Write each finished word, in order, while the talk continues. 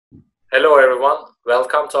Hello everyone,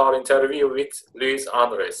 welcome to our interview with Luis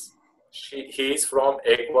Andres. He is from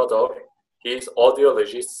Ecuador, he is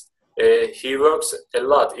audiologist, he works a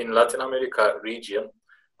lot in Latin America region.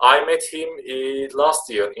 I met him last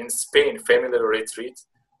year in Spain family retreat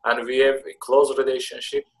and we have a close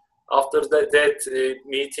relationship. After that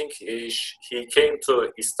meeting, he came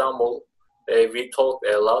to Istanbul, we talked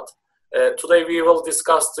a lot. Today we will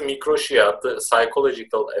discuss the Microtia, the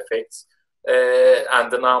psychological effects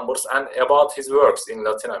and the numbers and about his works in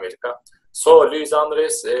Latin America. So, Luis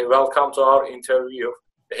Andres, welcome to our interview.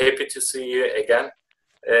 Happy to see you again.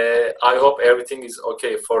 I hope everything is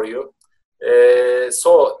okay for you.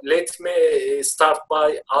 So, let me start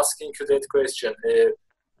by asking you that question.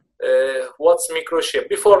 What's Microtia?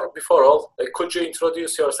 Before all, could you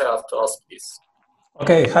introduce yourself to us, please?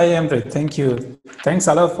 Okay, hi Emre, thank you. Thanks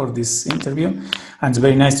a lot for this interview, and it's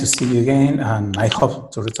very nice to see you again, and I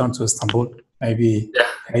hope to return to Istanbul. Maybe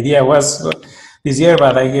the idea was this year,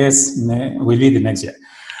 but I guess will be the next year.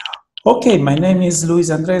 Okay, my name is Luis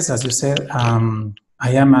Andres, as you said.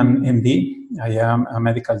 I am an MD, I am a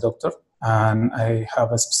medical doctor, and I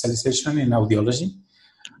have a specialization in audiology.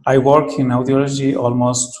 I work in audiology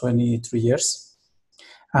almost 23 years.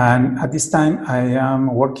 And at this time, I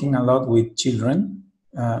am working a lot with children.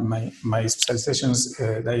 My specialization is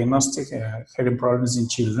diagnostic hearing problems in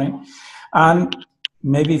children. And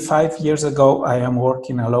maybe 5 years ago, I am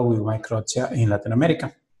working a lot with Microtia in Latin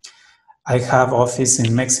America. I have office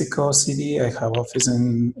in Mexico City. I have office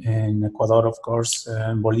in Ecuador, of course,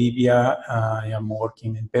 Bolivia. I am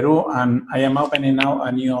working in Peru, and I am opening now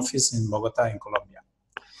a new office in Bogota, in Colombia.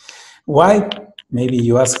 Why? Maybe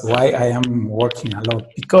you ask why I am working a lot.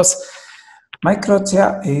 Because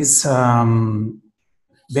Microtia is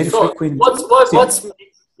very frequent.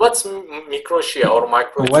 What's Microtia or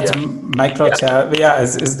Microtia? What's Microtia? Yeah,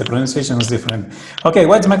 is the pronunciation is different. Okay,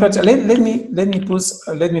 what's Microtia?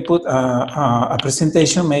 Let me put a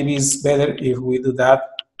presentation. Maybe it's better if we do that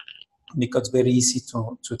because it's very easy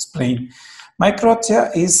to explain.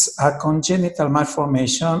 Microtia is a congenital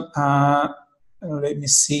malformation. Let me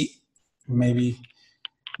see. Maybe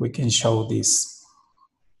we can show this.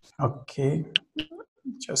 Okay,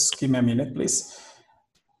 just give me a minute, please.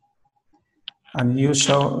 And you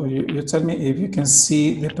tell me if you can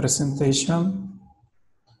see the presentation.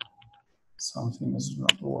 Something is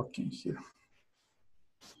not working here.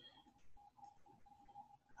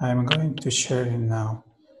 I'm going to share it now.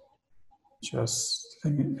 Just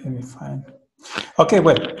let me find. Okay,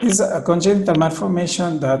 well, it's a congenital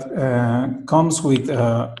malformation that comes with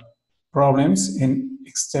problems in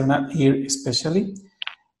external ear, especially.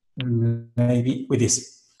 Maybe with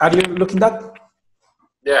this. Are you looking at that?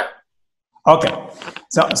 Yeah. Okay.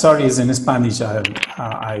 So sorry, it's in Spanish.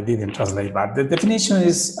 I didn't translate, but the definition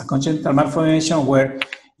is a congenital malformation where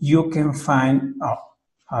you can find,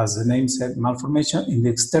 as the name said, malformation in the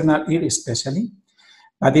external ear, especially,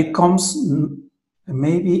 but it comes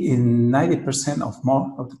maybe in 90% of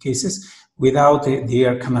more of the cases without the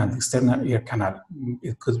ear canal, the external ear canal.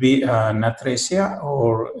 It could be an atresia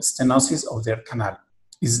or stenosis of the ear canal.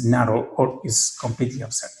 Is narrow or is completely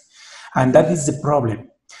absent. And that is the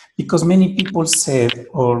problem, because many people said,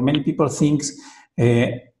 or many people think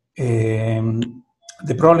the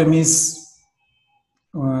problem is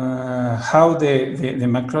how the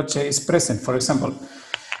Microtia is present. For example,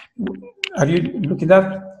 are you looking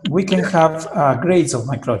at, we can have grades of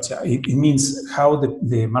Microtia. It means how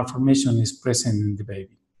the malformation is present in the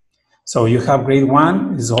baby. So you have grade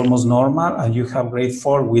 1 is almost normal, and you have grade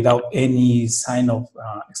 4 without any sign of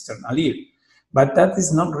external ear. But that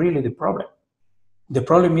is not really the problem. The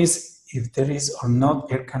problem is if there is or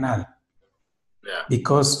not ear canal. Yeah.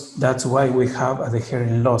 Because that's why we have the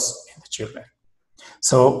hearing loss in the children.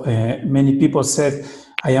 So many people said,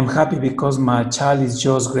 I am happy because my child is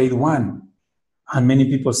just grade 1. And many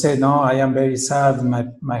people said, no, I am very sad.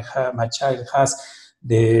 My child has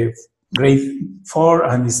the grade 4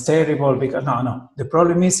 and it's terrible because no. The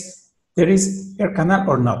problem is there is ear canal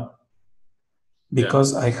or not,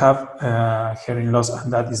 because I have hearing loss,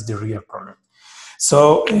 and that is the real problem.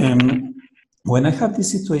 So when I have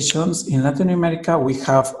these situations in Latin America, we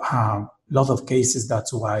have a lot of cases.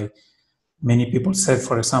 That's why many people said,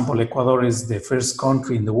 for example, Ecuador is the first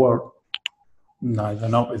country in the world. No, I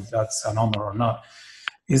don't know if that's a number or not.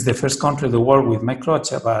 Is the first country in the world with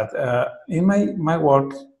Microtia, but in my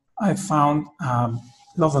work, I found a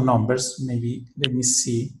lot of numbers. Maybe let me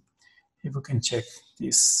see if we can check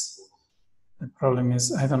this. The problem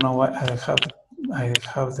is I don't know why I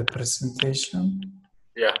have the presentation.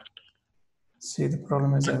 Yeah. See, the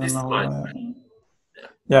problem is I don't know why.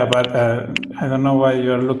 Yeah, but I don't know why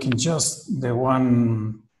you are looking just the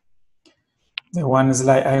one The one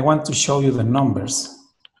slide, I want to show you the numbers.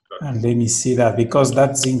 And let me see that, because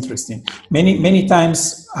that's interesting. Many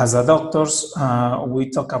times as a doctors, we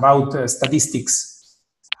talk about statistics.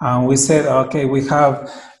 And we said, okay, we have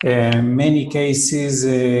many cases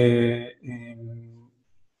in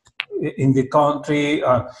the country,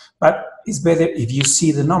 but it's better if you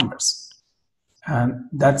see the numbers. And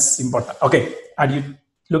that's important. Okay, are you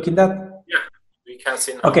looking at that? Yeah, we can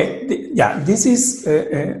see now. Okay, this is,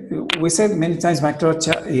 we said many times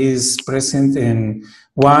Microtia is present in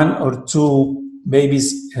 1 or 2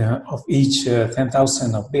 babies of each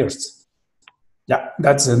 10,000 of births. Yeah,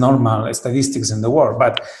 that's the normal statistics in the world.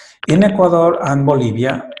 But in Ecuador and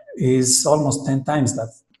Bolivia is almost 10 times that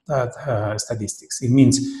statistics. It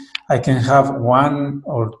means I can have 1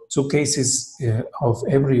 or 2 cases of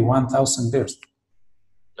every 1,000 births.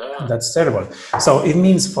 That's terrible. So it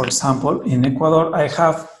means, for example, in Ecuador, I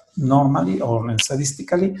have normally or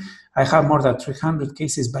statistically, I have more than 300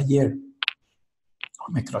 cases by year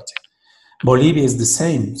of Microtia. Bolivia is the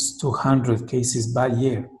same, it's 200 cases by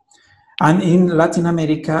year. And in Latin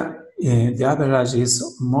America, the average is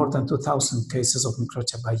more than 2,000 cases of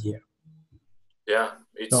Microtia by year. Yeah,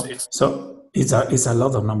 it's a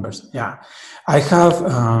lot of numbers. Yeah, I have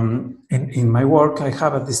in my work, I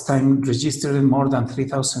have at this time registered more than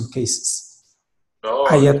 3,000 cases. Oh.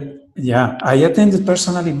 I attended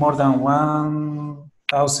personally more than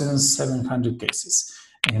 1,700 cases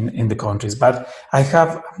in the countries. But I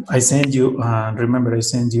send you, remember I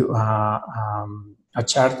send you a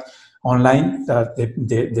chart online that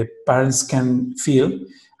the parents can fill.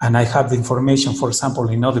 And I have the information, for example,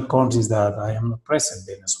 in other countries that I am not present,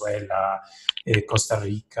 Venezuela, Costa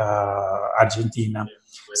Rica, Argentina.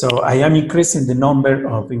 So I am increasing the number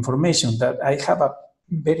of information that I have a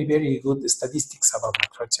very, very good statistics about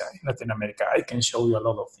Microtia in Latin America. I can show you a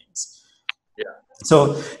lot of things. Yeah.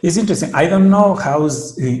 So it's interesting. I don't know how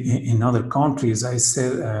in other countries. I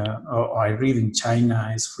said, I read in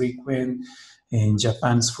China is frequent, in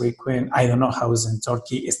Japan is frequent. I don't know how it's in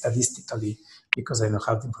Turkey statistically, because I don't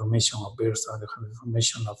have the information of births, I don't have the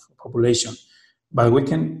information of population. But we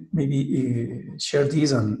can maybe share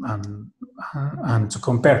this and to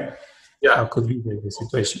compare how could be the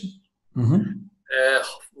situation. Mm-hmm.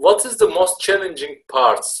 What is the most challenging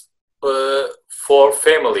parts for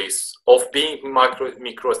families of being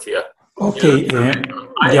Microtia? Okay.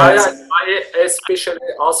 I especially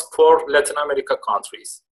ask for Latin America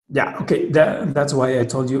countries. Yeah, okay. That's why I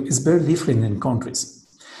told you it's very different in countries.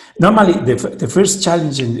 Normally, the first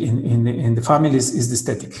challenge in the families is the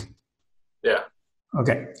aesthetic. Yeah.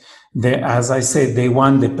 Okay. As I said, they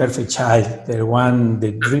want the perfect child. They want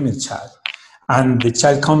the dream child. And the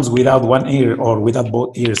child comes without one ear or without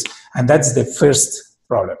both ears. And that's the first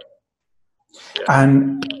problem. Yeah.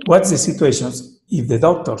 And what's the situation? If the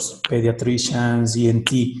doctors, pediatricians,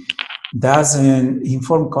 ENT, doesn't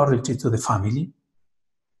inform correctly to the family,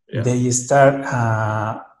 they start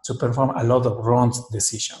to perform a lot of wrong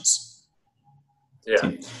decisions. Yeah.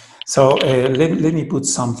 Okay. So let me put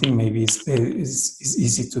something, maybe it's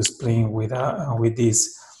easy to explain with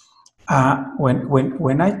this.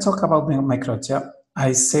 When I talk about Microtia,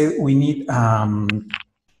 I say we need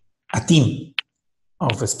a team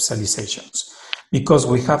of specializations, because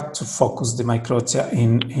we have to focus the Microtia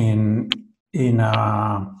in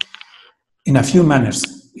a few manners.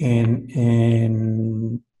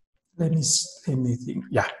 Let me think.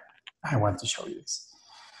 Yeah, I want to show you this.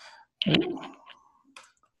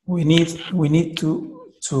 We need to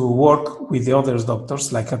work with the other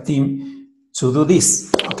doctors like a team to do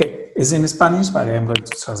this. Okay, it's in Spanish, but I am going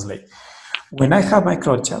to translate. When I have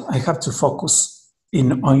Microtia, I have to focus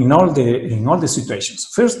in all the situations.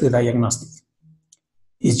 First, the diagnostic.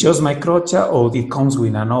 It's just Microtia, or it comes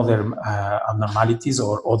with another abnormalities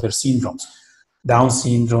or other syndromes, Down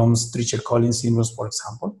syndromes, Treacher-Collins syndromes, for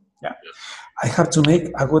example. Yeah, I have to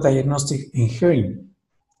make a good diagnostic in hearing.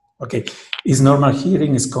 Okay, is normal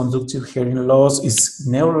hearing, is conductive hearing loss, is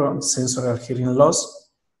neurosensorial hearing loss.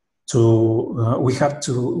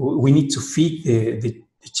 We need to feed the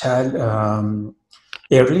child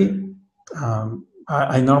early.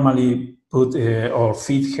 I normally put or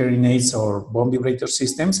feed hearing aids or bone vibrator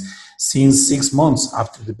systems since 6 months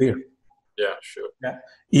after the birth. Yeah, sure. Yeah,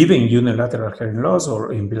 even unilateral hearing loss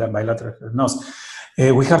or in bilateral hearing loss.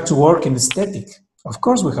 We have to work in aesthetic. Of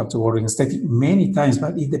course, we have to work in aesthetic many times,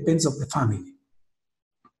 but it depends on the family.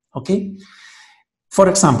 Okay? For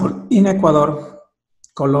example, in Ecuador,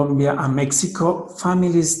 Colombia, and Mexico,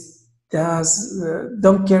 families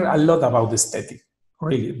don't care a lot about aesthetic.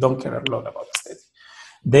 Really, don't care a lot about aesthetic.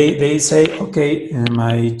 They say, okay,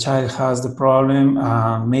 my child has the problem.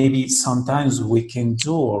 Maybe sometimes we can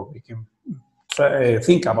do, or we can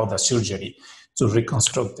think about the surgery to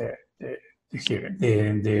reconstruct the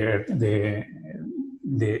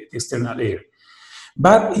external ear.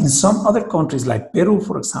 But in some other countries like Peru,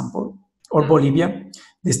 for example, or Bolivia,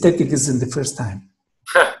 the aesthetic is in the first time.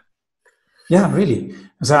 Yeah, really.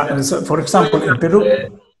 So for example, in Peru...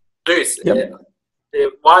 Luis,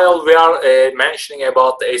 while we are mentioning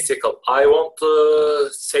about the aesthetical, I want to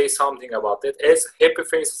say something about it. As Happy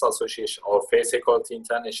Faces Association or Face Equality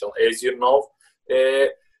International, as you know,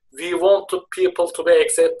 we want people to be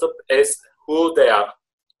accepted as who they are,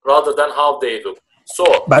 rather than how they look. So,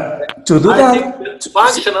 but to do that,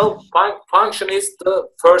 function is the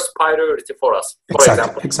first priority for us. For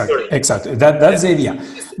exactly. That's the idea.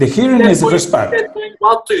 The hearing is the first part.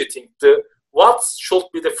 What do you think? What should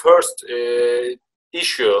be the first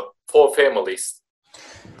issue for families?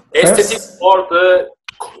 Aesthetic or the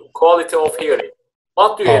quality of hearing?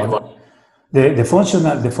 What do you advise? The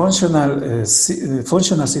functional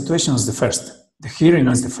situation is the first. The hearing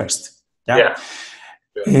is the first. Yeah.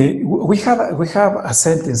 We have a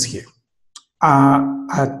sentence here.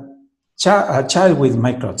 A child with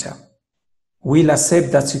microtia will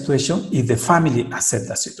accept that situation if the family accepts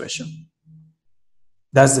that situation.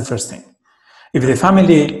 That's the first thing. If the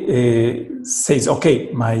family says, okay,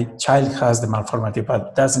 my child has the malformity,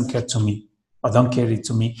 but doesn't care to me, or don't care it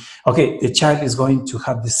to me, okay, the child is going to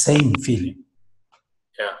have the same feeling.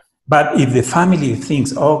 Yeah. But if the family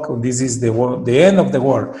thinks, oh, this is the end of the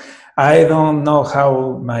world, I don't know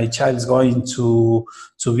how my child is going to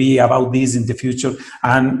be about this in the future,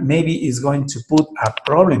 and maybe it's going to put a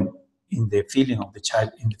problem in the feeling of the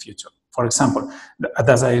child in the future. For example,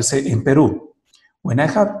 as I say, in Peru, when I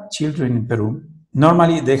have children in Peru,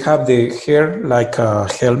 normally they have the hair like a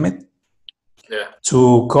helmet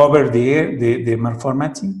to cover the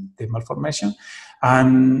malformation,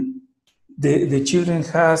 and the children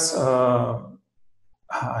has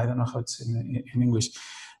I don't know how it's in English,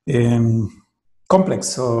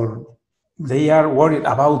 complex, or they are worried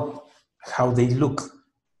about how they look.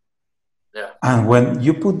 Yeah. And when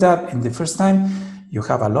you put that in the first time, you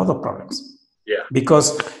have a lot of problems. Yeah.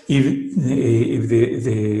 Because if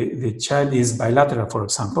the child is bilateral, for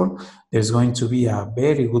example, there's going to be a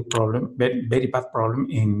very good problem, very bad problem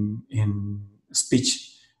in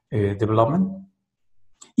speech development.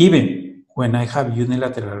 Even when I have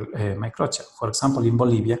unilateral microtia, for example, in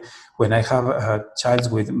Bolivia, when I have a child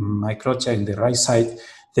with microtia in the right side,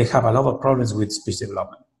 they have a lot of problems with speech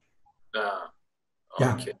development.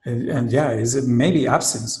 Okay. Yeah, it's maybe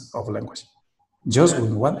absence of language, just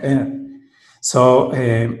with one ear. So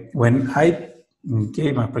when I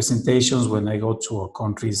gave my presentations, when I go to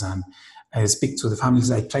countries and I speak to the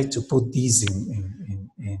families, I try to put these in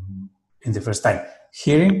the first time.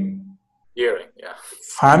 Hearing, yeah.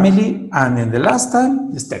 Family, and in the last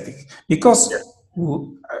time, aesthetic. Because,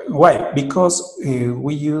 why? Because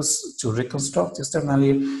we use, to reconstruct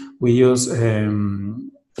externally, we use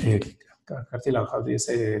cartilage, how do you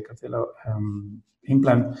say cartilage?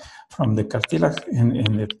 Implant from the cartilage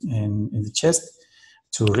in the chest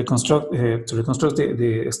to reconstruct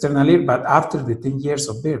the external ear, but after the 10 years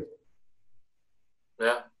of birth.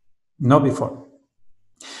 Yeah. Not before.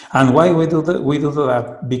 And why we do that? We do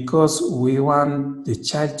that because we want the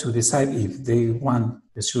child to decide if they want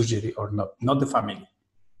the surgery or not the family.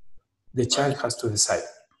 The child has to decide.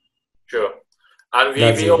 Sure. And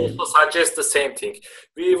we also suggest the same thing.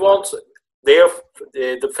 We want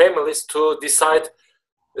the families to decide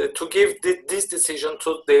to give this decision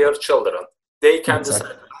to their children. They can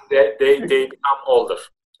decide. They become older.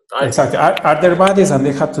 Exactly. Are their bodies, and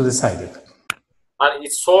they have to decide it. And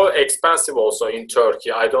it's so expensive also in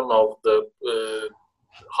Turkey. I don't know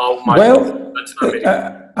how much. Well,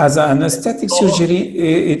 as an aesthetic surgery,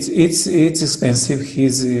 it's expensive.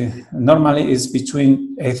 Normally it's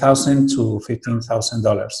between $8,000 to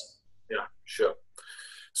 $15,000. Yeah, sure.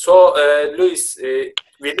 So, Luis,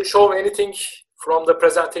 will you show anything from the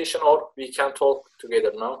presentation, or we can talk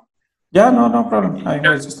together now? Yeah, no problem.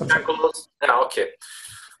 Okay.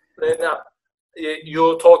 Now,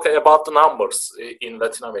 you talk about the numbers in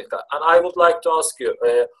Latin America, and I would like to ask you,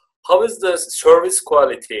 how is the service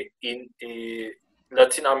quality in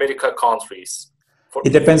Latin America countries?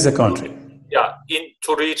 It depends the country. Yeah,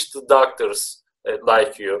 to reach the doctors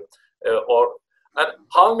like you, and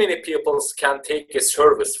how many people can take a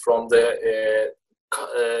service from the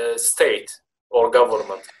state or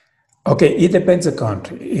government? Okay, it depends the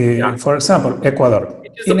country. For example, Ecuador.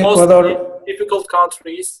 It is the most difficult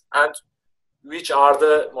countries, and which are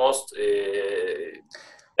the most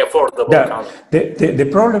affordable countries? The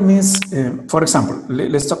problem is, for example,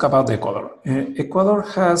 let's talk about Ecuador. Ecuador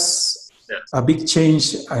has a big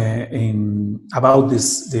change about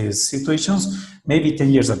these situations maybe 10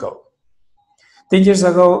 years ago. 10 years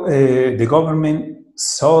ago, the government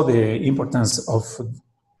saw the importance of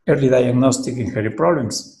early diagnostic in hearing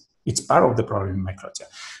problems. It's part of the problem in Microtia.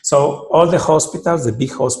 So all the hospitals, the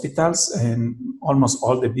big hospitals, and almost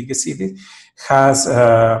all the biggest cities has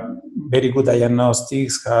very good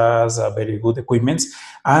diagnostics, has very good equipment,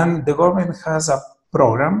 and the government has a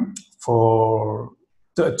program to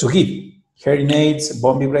give hearing aids,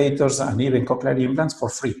 bone vibrators, and even cochlear implants for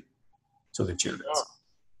free to the children.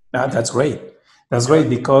 That's great. That's great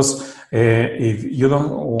because if you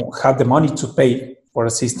don't have the money to pay for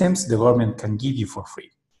systems, the government can give you for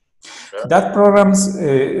free. That programs,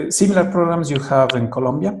 similar programs you have in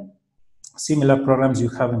Colombia, similar programs you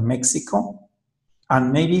have in Mexico,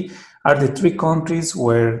 and maybe are the 3 countries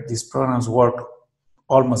where these programs work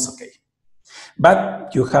almost okay.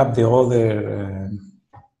 But you have the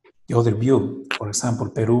other view, for example,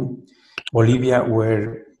 Peru, Bolivia,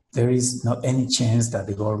 where there is not any chance that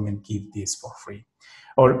the government give this for free.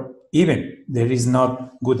 Or even there is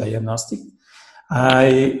not good diagnostic.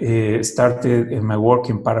 I started in my work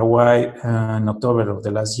in Paraguay in October of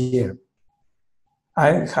the last year.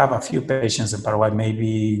 I have a few patients in Paraguay,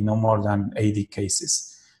 maybe no more than 80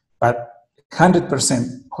 cases, but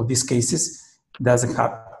 100% of these cases doesn't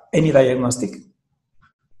have any diagnostic.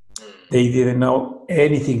 They didn't know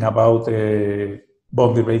anything about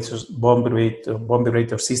bone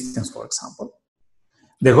vibrator systems, for example.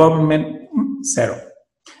 The government, zero.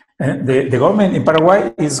 The government in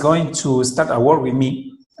Paraguay is going to start a work with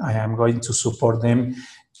me. I am going to support them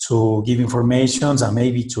to give information and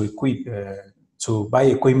maybe to equip, to buy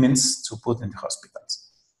equipments to put in the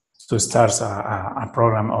hospitals, to start a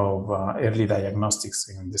program of early diagnostics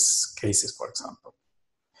in these cases, for example.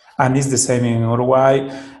 And it's the same in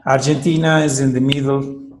Uruguay. Argentina is in the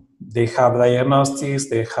middle. They have diagnostics,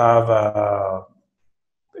 they have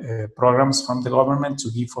programs from the government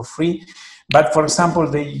to give for free. But for example,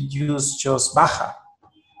 they use just Baja.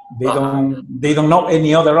 They don't know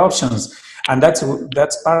any other options. And that's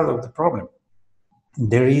part of the problem.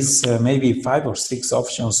 There is maybe 5 or 6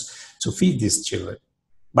 options to feed these children.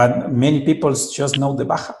 But many people just know the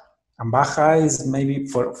Baja. And Baja is maybe,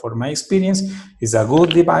 for my experience, is a good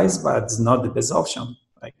device, but it's not the best option,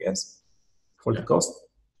 I guess, for the cost.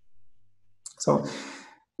 So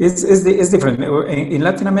it's different. In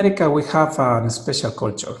Latin America, we have a special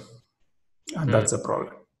culture, and that's a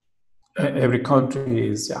problem. Every country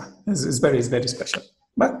is very special,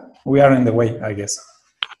 but we are in the way, I guess.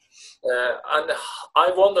 And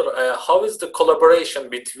I wonder, how is the collaboration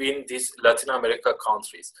between these Latin America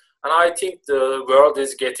countries? And I think the world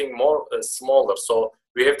is getting more smaller, so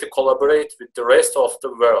we have to collaborate with the rest of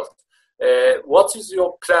the world. What is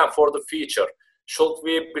your plan for the future? Should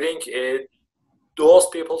we bring those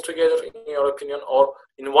people together, in your opinion, or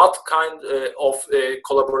in what kind of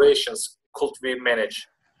collaborations could we manage?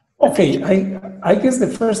 Okay, I guess the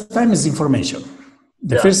first time is information.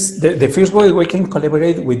 The first way we can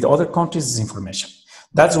collaborate with other countries is information.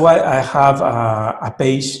 That's why I have a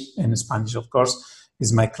page in Spanish, of course,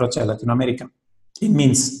 is Microtia Latin America. It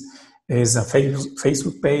means it's a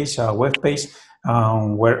Facebook page, a web page,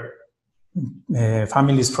 where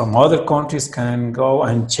families from other countries can go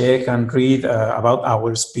and check and read about our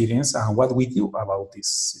experience and what we do about these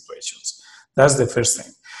situations. That's the first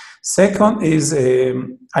thing. Second is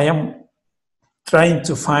I am trying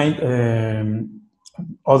to find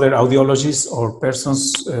other audiologists or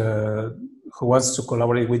persons who wants to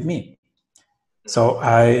collaborate with me. So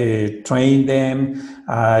I train them,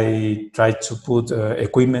 I try to put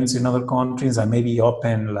equipment in other countries and maybe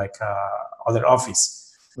open like other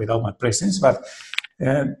office without my presence, but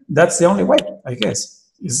that's the only way, I guess,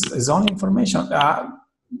 is only information.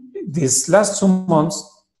 These last 2 months,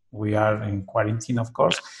 we are in quarantine, of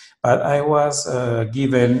course, but I was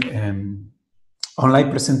given online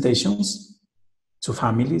presentations to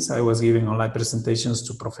families. I was giving online presentations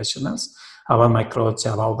to professionals about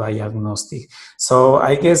Microtia, about diagnostic. So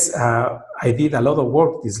I guess I did a lot of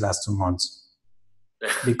work these last 2 months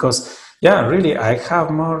because, really, I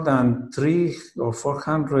have more than 300 or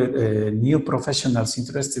 400 new professionals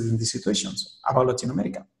interested in these situations about Latin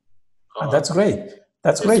America. And that's great.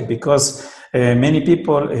 That's great because many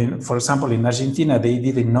people, for example, in Argentina, they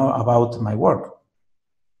didn't know about my work.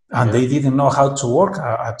 And they didn't know how to work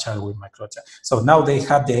actually with Microtia. So now they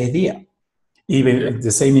have the idea. Even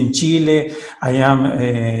the same in Chile. I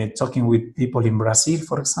am talking with people in Brazil,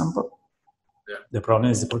 for example. The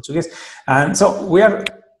problem is the Portuguese. And so we are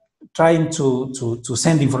trying to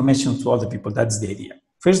send information to other people. That's the idea.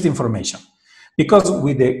 First, information. Because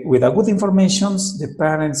with a good information, the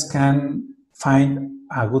parents can find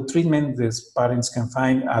a good treatment, the parents can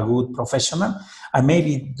find a good professional, and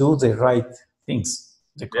maybe do the right things,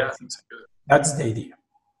 the correct things. That's the idea.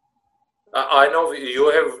 I know you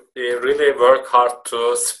have really worked hard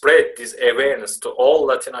to spread this awareness to all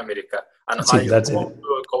Latin America, and I hope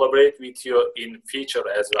to collaborate with you in future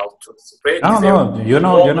as well to spread this awareness. You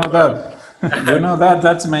know that. You know that.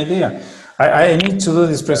 That's my idea. I need to do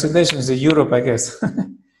these presentations in Europe, I guess.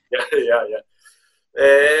 Yeah.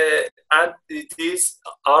 And these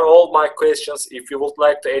are all my questions. If you would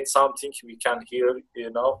like to add something, we can hear.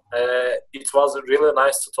 It was really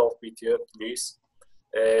nice to talk with you, Luis.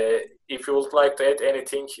 If you would like to add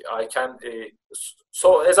anything, I can.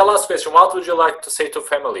 So, as a last question, what would you like to say to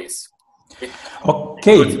families?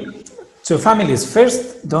 Okay, to families,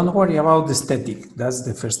 first, don't worry about the aesthetic. That's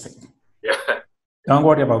the first thing. Yeah. Don't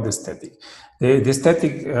worry about the aesthetic. The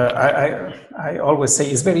aesthetic, I always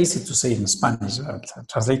say, it's very easy to say in Spanish.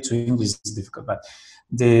 Translate to English is difficult, but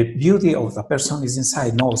the beauty of the person is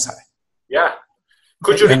inside, not outside. Yeah.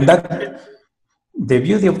 Could you? And that the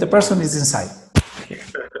beauty of the person is inside.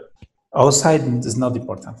 Outside is not the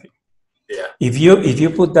important thing. Yeah. If you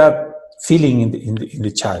put that feeling in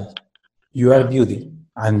the child, you are beauty,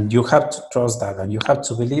 and you have to trust that, and you have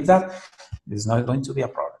to believe that. There's not going to be a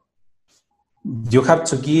problem. You have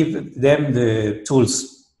to give them the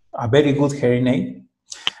tools, a very good hearing aid,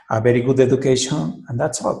 a very good education, and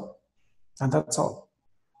that's all. And that's all.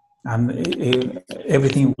 And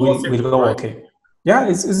everything will go okay. Yeah,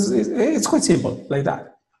 it's quite simple, like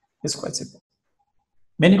that. It's quite simple.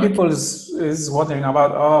 Many people is wondering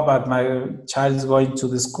about, but my child is going to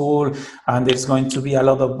the school and there's going to be a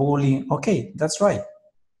lot of bullying. Okay, that's right.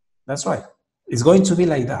 That's right. It's going to be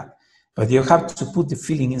like that. But you have to put the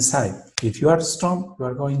feeling inside. If you are strong, you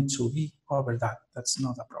are going to be over that. That's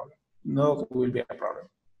not a problem. No, it will be a problem.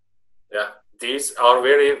 Yeah, these are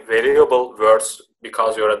very valuable words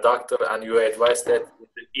because you're a doctor and you advise that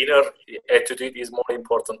the inner attitude is more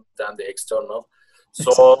important than the external.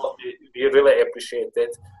 So we really appreciate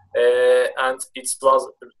that. And it was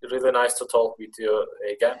really nice to talk with you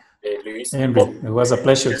again, Luis. It was a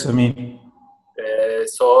pleasure to me.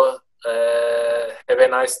 So have a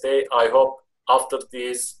nice day. I hope after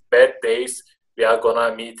these bad days, we are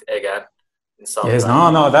gonna meet again. Yes,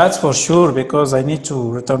 no, that's for sure, because I need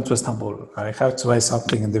to return to Istanbul. I have to buy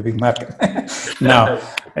something in the big market. No,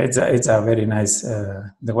 it's a very nice.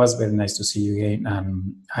 It was very nice to see you again,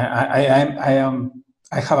 and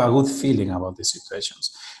I have a good feeling about the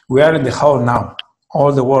situations. We are in the hole now.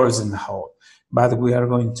 All the world is in the hole, but we are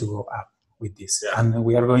going to go up with this, and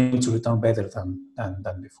we are going to return better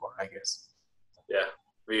than before, I guess. Yeah,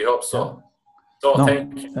 we hope so. Yeah. So no,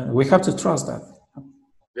 thank you. We have to trust that.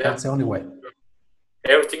 Yeah. That's the only way.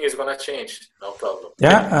 Everything is gonna change, no problem.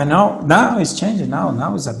 Yeah, I know. Now it's changing.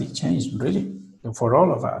 Now it's a big change, really, for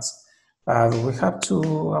all of us. We have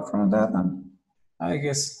to affront that, and I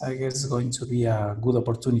guess it's going to be a good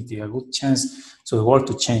opportunity, a good chance to the world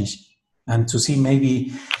to change, and to see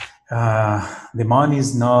maybe the money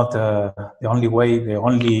is not the only way, the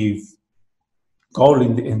only goal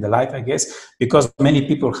in the life, I guess, because many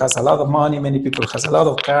people has a lot of money, many people has a lot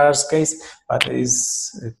of cars, but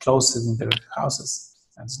is closed in their houses.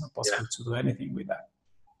 And it's not possible to do anything with that.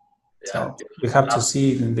 Yeah. So we have to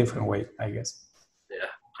see it in a different way, I guess.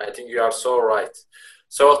 Yeah, I think you are so right.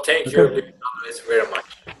 So thank you very much.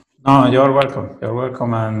 No, you're welcome. You're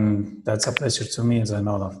welcome, and that's a pleasure to me. It's an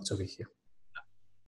honor to be here.